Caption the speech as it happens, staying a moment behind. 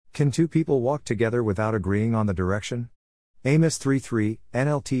Can two people walk together without agreeing on the direction? Amos 3:3,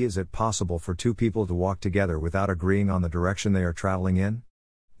 NLT. Is it possible for two people to walk together without agreeing on the direction they are traveling in?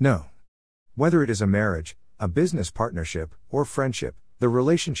 No. Whether it is a marriage, a business partnership, or friendship, the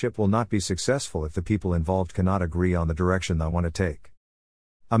relationship will not be successful if the people involved cannot agree on the direction they want to take.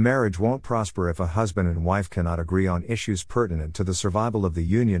 A marriage won't prosper if a husband and wife cannot agree on issues pertinent to the survival of the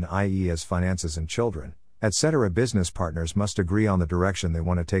union, i.e., as finances and children, etc. Business partners must agree on the direction they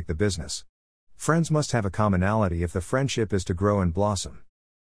want to take the business. Friends must have a commonality if the friendship is to grow and blossom.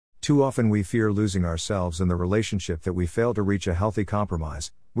 Too often we fear losing ourselves in the relationship that we fail to reach a healthy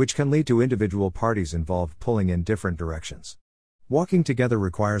compromise, which can lead to individual parties involved pulling in different directions. Walking together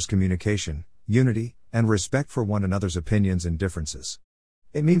requires communication, unity, and respect for one another's opinions and differences.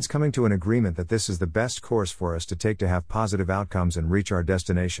 It means coming to an agreement that this is the best course for us to take to have positive outcomes and reach our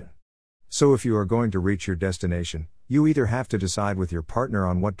destination. So if you are going to reach your destination, you either have to decide with your partner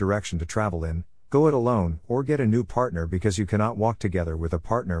on what direction to travel in, go it alone, or get a new partner because you cannot walk together with a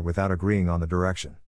partner without agreeing on the direction.